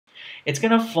it's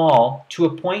going to fall to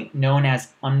a point known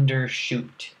as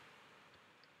undershoot.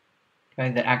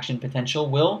 Okay, the action potential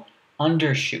will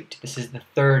undershoot. This is the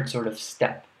third sort of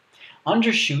step.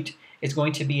 Undershoot is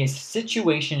going to be a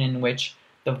situation in which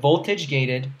the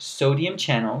voltage-gated sodium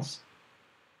channels,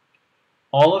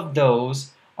 all of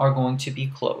those are going to be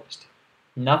closed.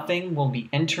 Nothing will be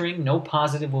entering, no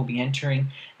positive will be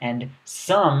entering, and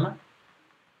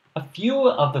a few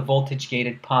of the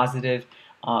voltage-gated positive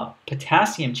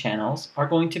potassium channels are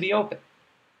going to be open.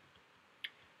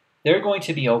 They're going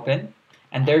to be open,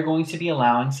 and they're going to be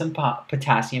allowing some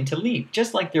potassium to leave,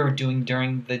 just like they were doing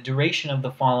during the duration of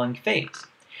the falling phase.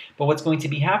 But what's going to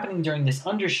be happening during this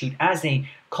undershoot as a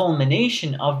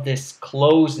culmination of this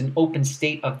closed and open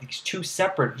state of these two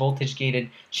separate voltage-gated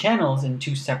channels and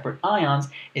two separate ions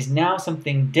is now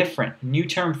something different, new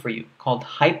term for you, called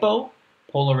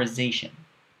hypopolarization.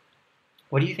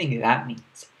 What do you think that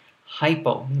means?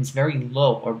 Hypo means very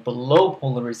low or below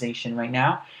polarization right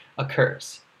now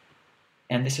occurs.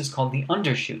 And this is called the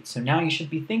undershoot. So now you should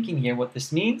be thinking here what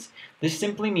this means. This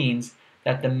simply means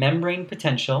that the membrane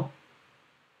potential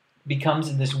becomes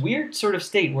in this weird sort of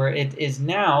state where it is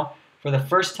now, for the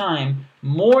first time,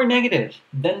 more negative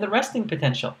than the resting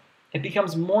potential. It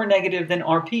becomes more negative than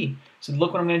RP. So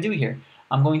look what I'm going to do here.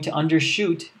 I'm going to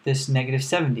undershoot this negative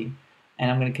 70. And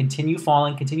I'm going to continue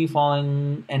falling,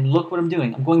 and look what I'm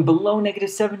doing. I'm going below negative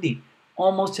 70,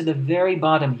 almost to the very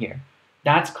bottom here.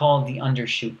 That's called the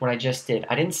undershoot, what I just did.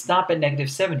 I didn't stop at negative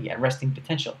 70 at resting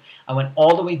potential. I went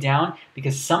all the way down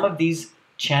because some of these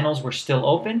channels were still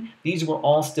open. These were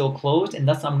all still closed, and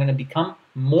thus I'm going to become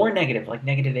more negative, like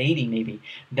negative 80 maybe,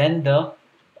 than the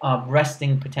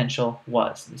resting potential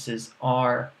was. This is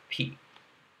RP.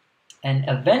 And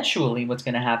eventually what's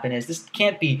going to happen is, this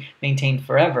can't be maintained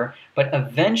forever, but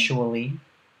eventually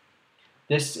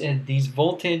these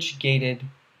voltage-gated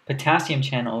potassium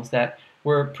channels that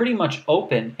were pretty much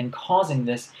open and causing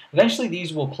this, eventually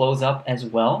these will close up as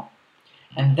well,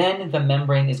 and then the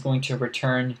membrane is going to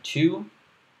return to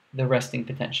the resting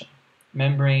potential.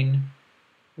 Membrane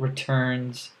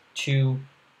returns to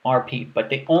RP,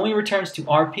 but it only returns to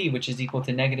RP, which is equal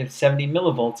to negative 70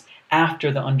 millivolts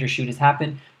after the undershoot has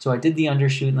happened. So I did the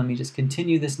undershoot. Let me just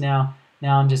continue this now.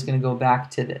 Now I'm just going to go back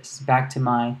to this, back to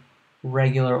my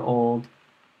regular old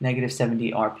negative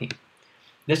 70 RP.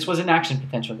 This was an action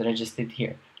potential that I just did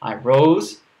here. I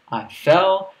rose, I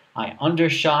fell, I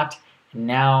undershot, and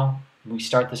now we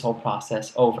start this whole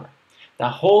process over. The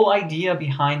whole idea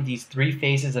behind these three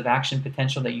phases of action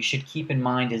potential that you should keep in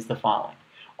mind is the following.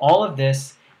 All of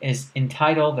this is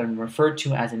entitled and referred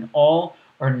to as an all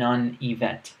or none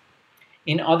event.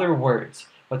 In other words,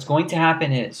 what's going to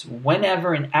happen is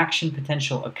whenever an action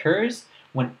potential occurs,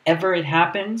 whenever it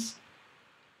happens,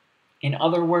 in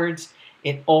other words,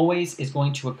 it always is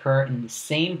going to occur in the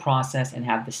same process and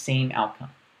have the same outcome.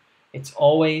 It's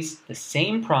always the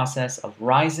same process of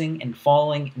rising and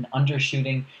falling and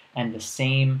undershooting and the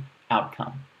same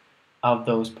outcome of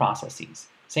those processes.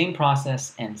 Same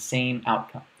process and same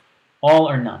outcome. All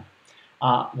or none.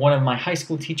 One of my high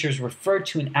school teachers referred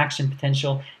to an action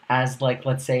potential as, like,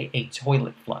 let's say, a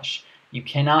toilet flush. You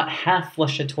cannot half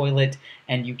flush a toilet,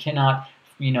 and you cannot,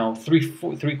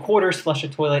 three-quarters flush a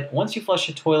toilet. Once you flush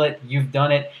a toilet, you've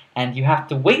done it, and you have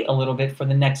to wait a little bit for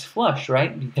the next flush,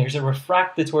 right? There's a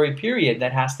refractory period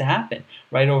that has to happen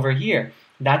right over here.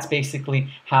 That's basically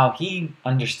how he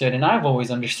understood, and I've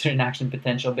always understood an action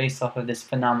potential based off of this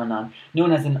phenomenon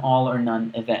known as an all or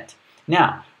none event.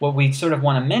 Now, what we sort of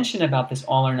want to mention about this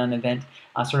all or none event,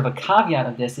 sort of a caveat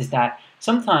of this, is that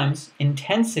sometimes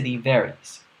intensity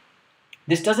varies.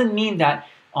 This doesn't mean that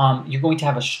you're going to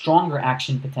have a stronger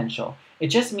action potential. It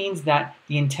just means that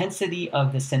the intensity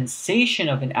of the sensation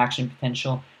of an action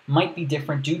potential might be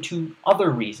different due to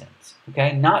other reasons,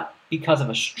 okay? Not because of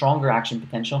a stronger action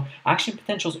potential. Action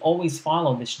potentials always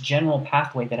follow this general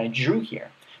pathway that I drew here.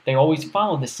 They always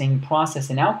follow the same process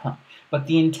and outcome. But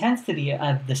the intensity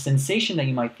of the sensation that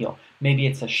you might feel, maybe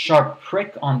it's a sharp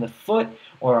prick on the foot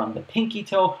or on the pinky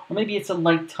toe, or maybe it's a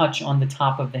light touch on the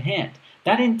top of the hand.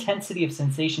 That intensity of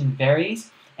sensation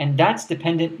varies, and that's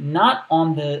dependent not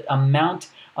on the amount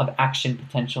of action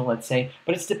potential, let's say,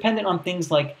 but it's dependent on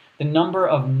things like the number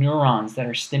of neurons that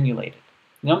are stimulated.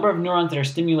 The number of neurons that are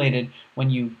stimulated when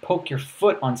you poke your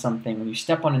foot on something, when you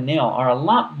step on a nail, are a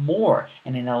lot more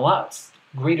and in a lot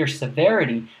greater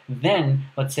severity than,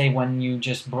 let's say, when you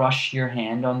just brush your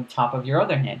hand on top of your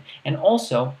other hand. And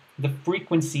also the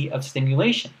frequency of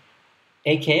stimulation,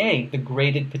 aka the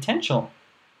graded potential,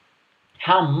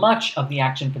 how much of the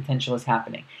action potential is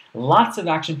happening. Lots of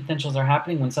action potentials are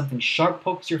happening when something sharp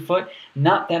pokes your foot.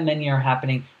 Not that many are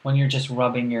happening when you're just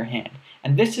rubbing your hand.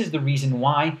 And this is the reason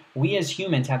why we as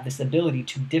humans have this ability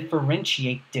to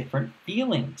differentiate different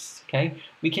feelings, okay?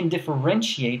 We can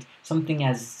differentiate something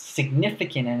as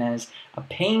significant and as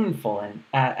painful and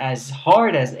as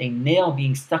hard as a nail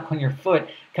being stuck on your foot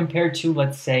compared to,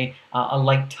 let's say, a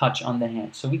light touch on the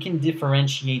hand. So we can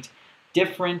differentiate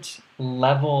different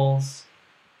levels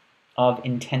of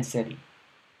intensity.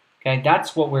 Okay,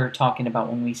 that's what we're talking about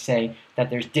when we say that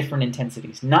there's different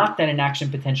intensities. Not that an action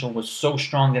potential was so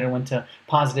strong that it went to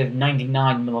positive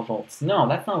 99 millivolts. No,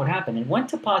 that's not what happened. It went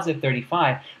to positive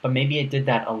 35, but maybe it did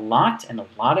that a lot, and a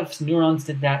lot of neurons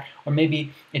did that, or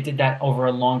maybe it did that over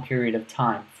a long period of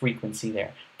time, frequency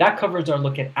there. That covers our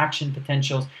look at action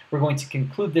potentials. We're going to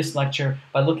conclude this lecture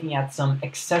by looking at some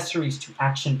accessories to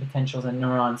action potentials and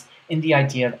neurons in the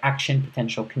idea of action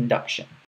potential conduction.